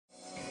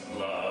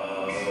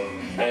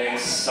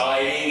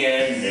exciting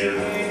and new.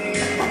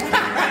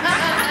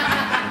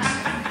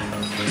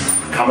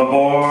 Come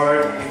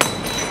aboard.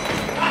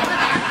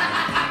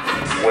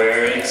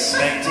 We're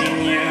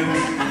expecting you.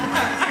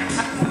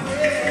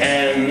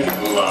 And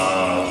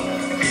love.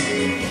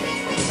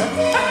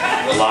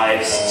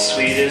 Life's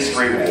sweetest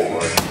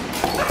reward.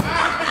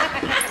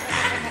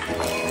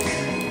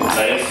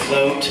 Let it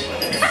float,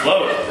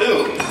 float.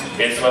 Ooh,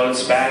 it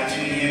floats back to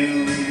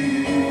you.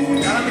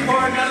 Got on the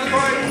board, got on the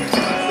board.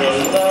 The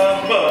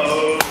love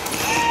boat.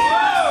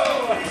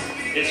 Whoa!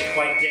 It's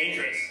quite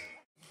dangerous.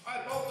 I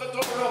bolt the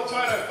door real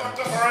tight. I fucked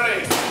up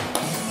already.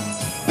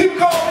 People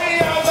call me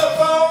on the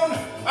phone.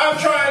 I'm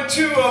trying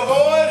to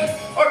avoid.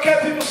 Or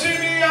can't people see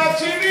me on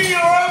TV?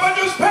 Or am I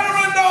just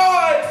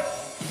paranoid?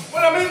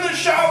 When I'm in the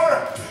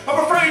shower, I'm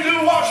afraid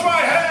to wash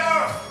my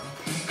hair.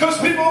 Cause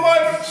people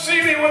might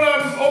see me when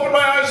I'm open my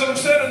eyes and I'm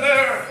standing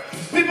there.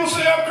 People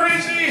say I'm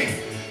crazy,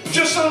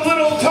 just a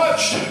little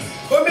touch.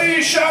 But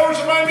maybe showers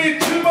remind me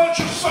too much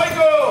of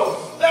Psycho.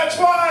 That's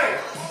why I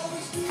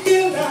always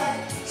feel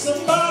like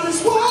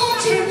somebody's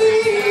watching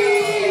me.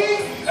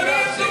 And I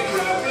have no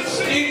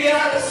privacy. You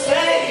gotta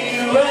say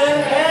you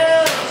and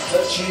hell.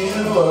 Touch you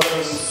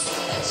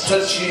once,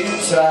 touch you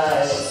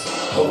twice.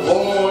 I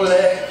won't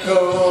let go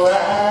right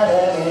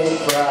at any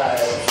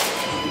price.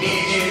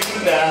 Need you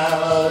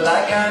now,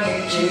 like I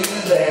need you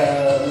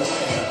then.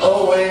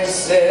 Always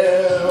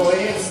there,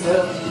 always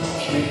still.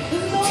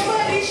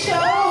 Nobody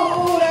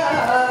showed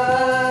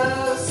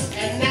us,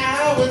 And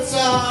now it's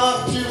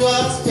up to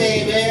us,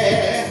 baby.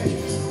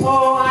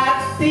 oh, I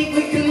think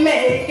we can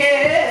make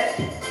it.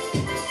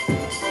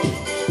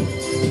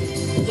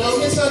 Don't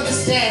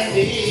misunderstand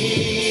me.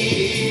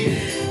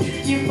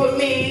 You put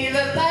me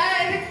the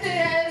light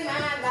in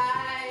my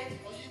life.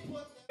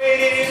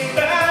 Waiting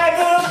by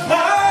the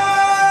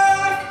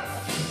park,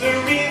 the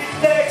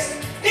reflex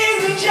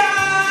is in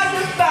charge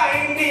of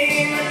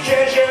finding the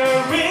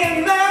treasure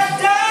in the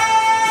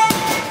dark.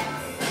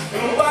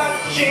 And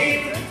watching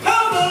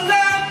how the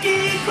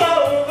lucky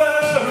clover,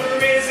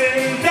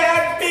 isn't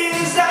that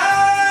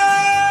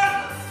bizarre?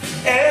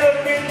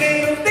 Every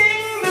little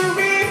thing the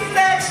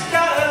reflex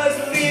does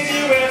leaves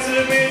you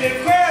answering a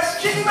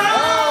question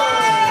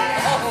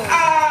mark.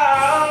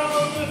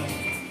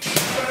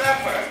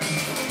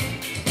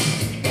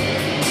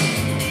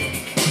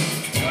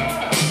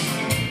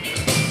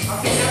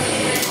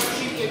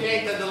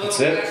 That's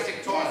it.